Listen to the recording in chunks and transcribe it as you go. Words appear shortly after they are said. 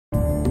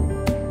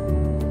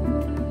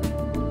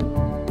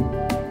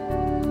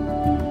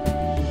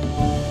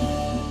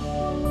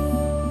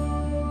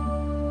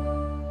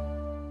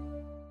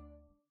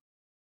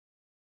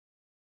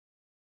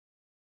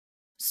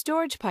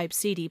StoragePipe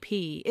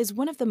CDP is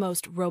one of the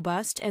most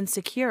robust and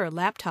secure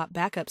laptop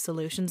backup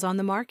solutions on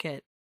the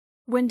market.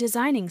 When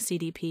designing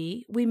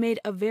CDP, we made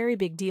a very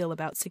big deal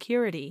about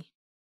security.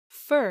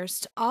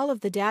 First, all of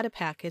the data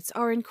packets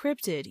are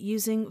encrypted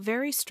using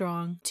very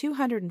strong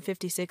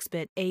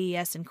 256-bit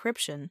AES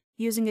encryption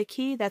using a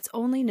key that's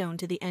only known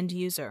to the end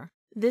user.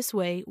 This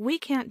way, we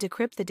can't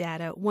decrypt the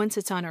data once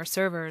it's on our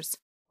servers.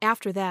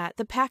 After that,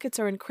 the packets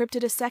are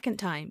encrypted a second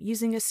time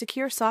using a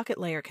secure socket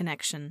layer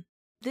connection.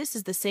 This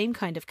is the same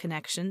kind of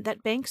connection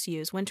that banks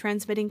use when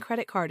transmitting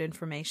credit card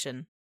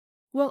information.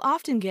 We'll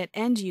often get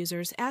end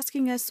users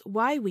asking us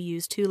why we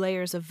use 2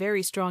 layers of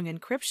very strong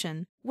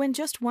encryption when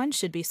just one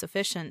should be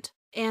sufficient.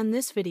 And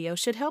this video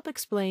should help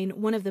explain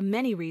one of the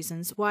many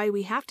reasons why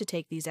we have to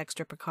take these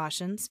extra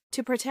precautions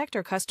to protect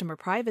our customer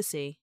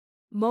privacy.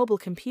 Mobile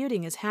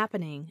computing is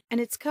happening, and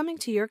it's coming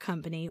to your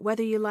company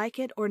whether you like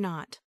it or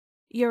not.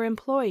 Your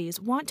employees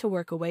want to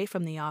work away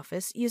from the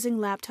office using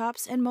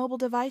laptops and mobile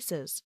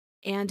devices.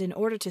 And in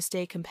order to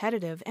stay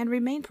competitive and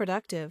remain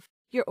productive,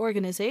 your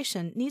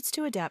organization needs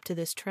to adapt to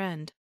this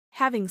trend.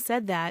 Having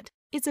said that,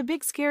 it's a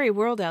big scary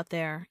world out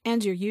there,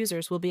 and your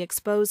users will be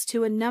exposed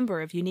to a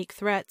number of unique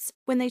threats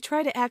when they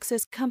try to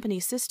access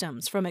company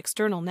systems from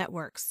external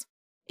networks.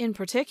 In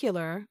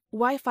particular,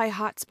 Wi-Fi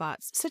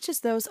hotspots, such as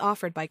those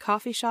offered by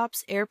coffee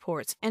shops,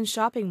 airports, and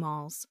shopping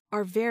malls,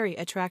 are very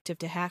attractive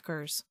to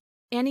hackers.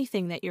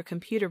 Anything that your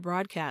computer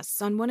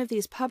broadcasts on one of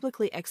these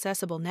publicly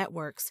accessible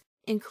networks,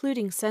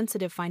 including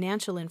sensitive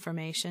financial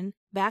information,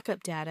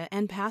 backup data,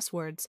 and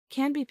passwords,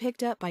 can be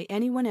picked up by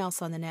anyone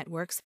else on the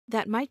networks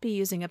that might be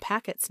using a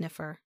packet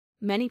sniffer.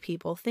 Many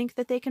people think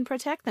that they can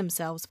protect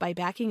themselves by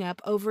backing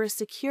up over a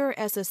secure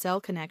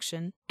SSL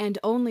connection and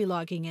only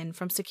logging in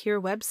from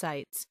secure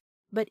websites.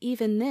 But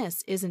even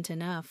this isn't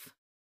enough.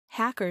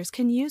 Hackers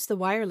can use the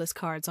wireless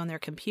cards on their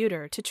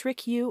computer to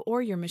trick you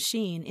or your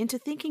machine into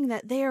thinking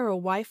that they are a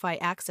Wi-Fi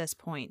access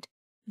point.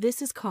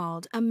 This is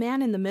called a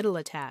man-in-the-middle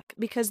attack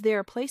because they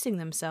are placing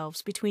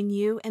themselves between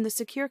you and the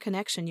secure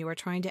connection you are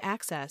trying to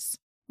access.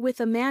 With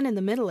a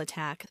man-in-the-middle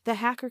attack, the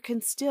hacker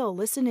can still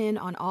listen in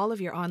on all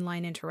of your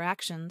online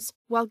interactions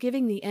while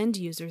giving the end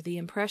user the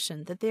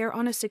impression that they are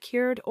on a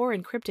secured or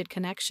encrypted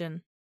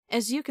connection.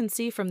 As you can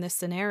see from this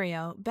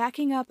scenario,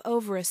 backing up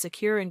over a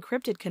secure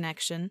encrypted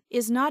connection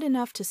is not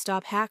enough to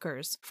stop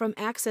hackers from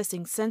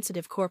accessing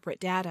sensitive corporate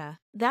data.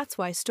 That's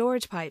why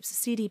StoragePipe's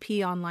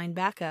CDP Online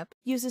Backup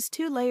uses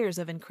 2 layers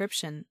of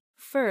encryption.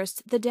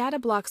 First, the data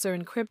blocks are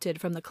encrypted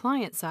from the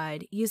client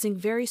side using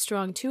very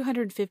strong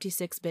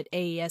 256-bit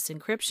AES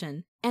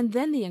encryption, and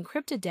then the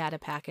encrypted data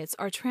packets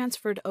are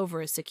transferred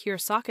over a secure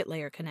socket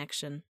layer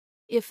connection.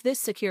 If this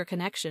secure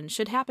connection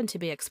should happen to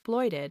be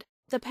exploited,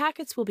 the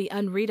packets will be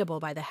unreadable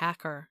by the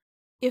hacker.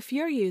 If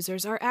your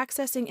users are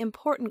accessing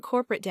important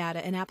corporate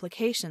data and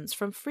applications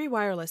from free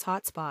wireless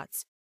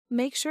hotspots,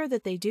 make sure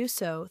that they do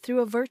so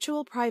through a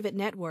virtual private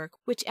network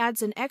which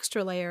adds an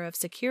extra layer of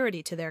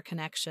security to their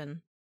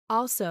connection.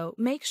 Also,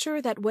 make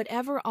sure that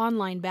whatever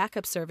online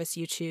backup service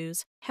you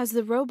choose has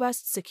the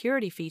robust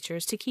security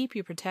features to keep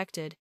you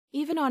protected,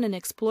 even on an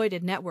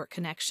exploited network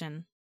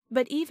connection.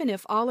 But even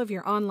if all of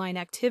your online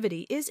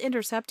activity is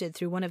intercepted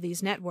through one of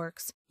these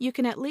networks, you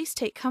can at least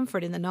take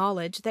comfort in the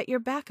knowledge that your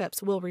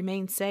backups will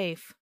remain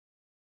safe.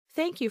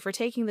 Thank you for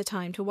taking the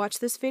time to watch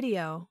this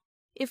video.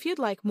 If you'd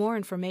like more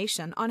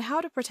information on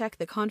how to protect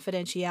the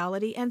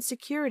confidentiality and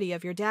security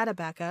of your data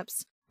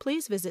backups,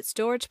 please visit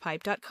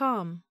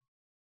storagepipe.com.